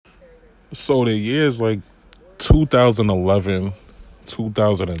So the years like 2011,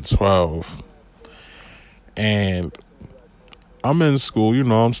 2012, and I'm in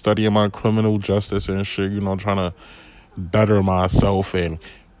school, I'm studying my criminal justice and shit, trying to better myself and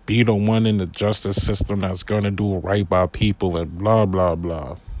be the one in the justice system that's gonna do right by people and blah blah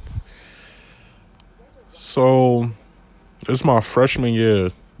blah. So it's my freshman year,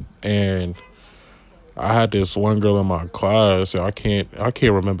 and I had this one girl in my class. I can't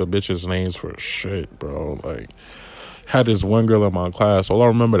remember bitches' names for shit, bro. Like, had this one girl in my class. All I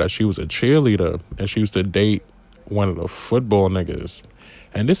remember that she was a cheerleader and she used to date one of the football niggas.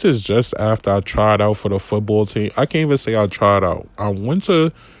 And this is just after I tried out for the football team. I can't even say I tried out. I went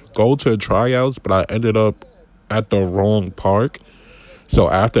to go to tryouts, but I ended up at the wrong park. So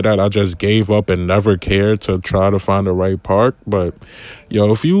after that, I just gave up and never cared to try to find the right park. But,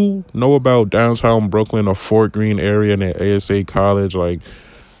 yo, if you know about downtown Brooklyn or Fort Greene area and the ASA College, like,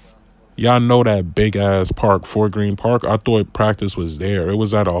 y'all know that big-ass park, Fort Greene Park. I thought practice was there. It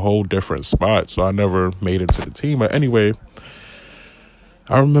was at a whole different spot, so I never made it to the team. But anyway,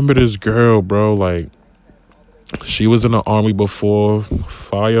 I remember this girl, bro, like, she was in the Army before,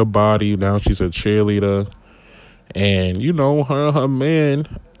 fire body, now she's a cheerleader. And, her and her man,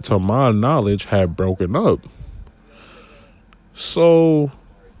 to my knowledge, had broken up. So,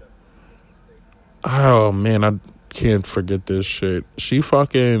 oh, man, I can't forget this shit.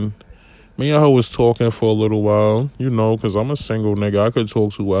 Me and her was talking for a little while, because I'm a single nigga. I could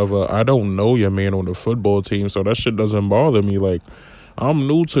talk to whoever. I don't know your man on the football team, so that shit doesn't bother me. Like, I'm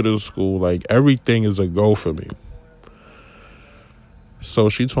new to this school. Like, everything is a go for me. So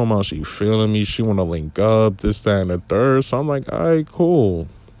she told me she feeling me. She want to link up, this, that, and the third. So I'm like, all right, cool.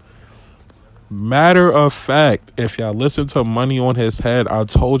 Matter of fact, if y'all listen to Money on His Head, I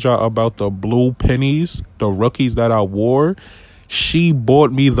told y'all about the blue pennies, the rookies that I wore. She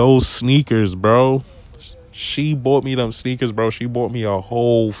bought me those sneakers, bro. She bought me them sneakers, bro. She bought me a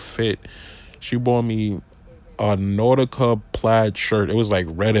whole fit. She bought me a Nautica plaid shirt. It was like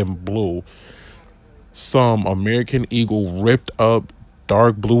red and blue. Some American Eagle ripped up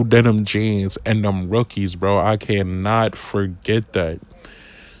dark blue denim jeans and them rookies, bro. I cannot forget that.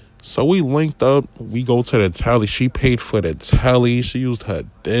 So we linked up. We go to the telly. She paid for the telly. She used her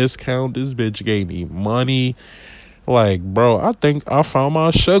discount. This bitch gave me money. Like, bro, I think I found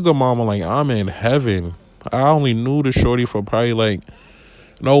my sugar mama. Like, I'm in heaven. I only knew the shorty for probably like,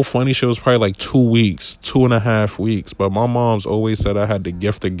 no funny shit, was probably like 2 weeks, 2.5 weeks. But my mom's always said I had the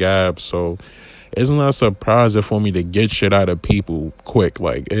gift of gab. So it's not surprising for me to get shit out of people quick.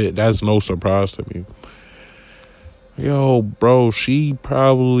 Like, that's no surprise to me. Yo, bro, she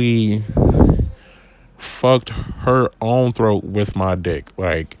probably fucked her own throat with my dick.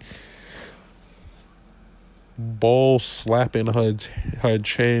 Like, ball slapping her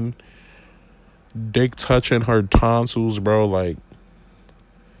chin, dick touching her tonsils, bro. Like,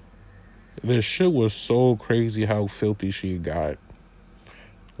 this shit was so crazy how filthy she got.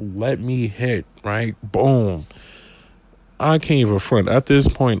 Let me hit, right? Boom. I can't even front. At this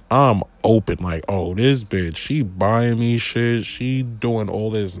point, I'm open. Like, oh, this bitch, she buying me shit. She doing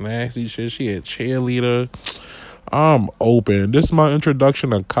all this nasty shit. She a cheerleader. I'm open. This is my introduction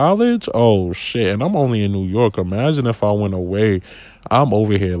to college. Oh, shit. And I'm only in New York. Imagine if I went away. I'm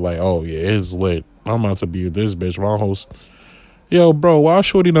over here like, oh, yeah, it's lit. I'm about to be with this bitch. My host. Yo, bro, why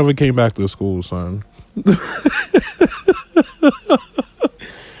shorty never came back to school, son?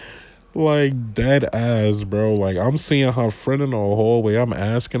 Like, dead ass, bro. Like, I'm seeing her friend in the hallway. I'm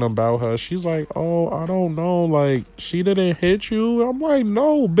asking about her. She's like, oh, I don't know. Like, she didn't hit you? I'm like,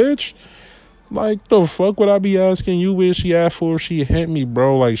 no, bitch. Like, the fuck would I be asking you where she at for if she hit me,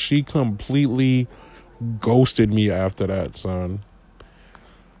 bro? Like, she completely ghosted me after that, son.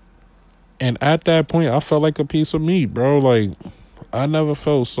 And at that point, I felt like a piece of meat, bro. Like, I never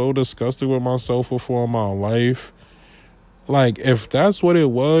felt so disgusted with myself before in my life. Like, if that's what it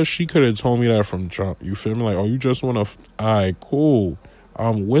was, she could have told me that from jump. You feel me? Like, oh, you just want to... All right, cool.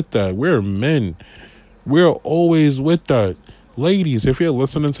 I'm with that. We're men. We're always with that. Ladies, if you're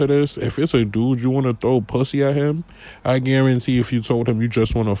listening to this, if it's a dude you want to throw pussy at him, I guarantee if you told him you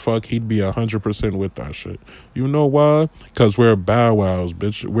just want to fuck, he'd be 100% with that shit. You know why? Because we're bow wows,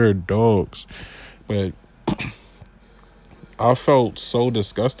 bitch. We're dogs. But... I felt so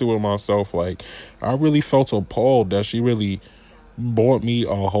disgusted with myself. Like, I really felt appalled that she really bought me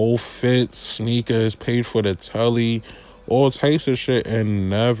a whole fit, sneakers, paid for the telly, all types of shit, and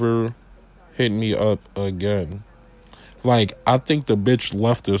never hit me up again. Like, I think the bitch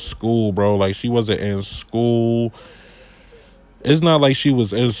left the school, bro. Like, she wasn't in school. It's not like she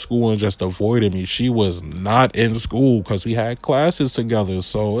was in school and just avoided me. She was not in school because we had classes together.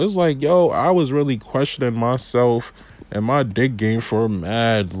 So it's like, yo, I was really questioning myself and my dick game for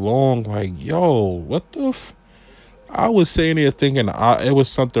mad long. Like, yo, what the I was sitting there thinking it was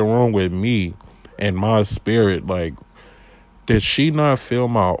something wrong with me and my spirit. Like, did she not feel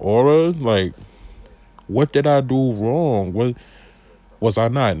my aura? Like, what did I do wrong? What was I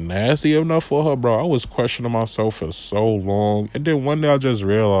not nasty enough for her, bro? I was questioning myself for so long. And then one day I just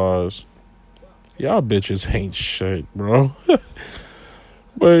realized, y'all bitches ain't shit, bro.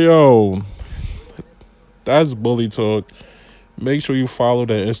 But yo, that's Bully Talk. Make sure you follow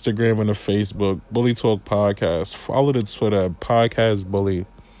the Instagram and the Facebook, Bully Talk Podcast. Follow the Twitter, Podcast Bully.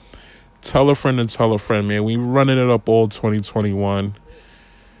 Tell a friend and tell a friend, man. We running it up all 2021.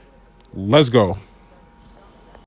 Let's go.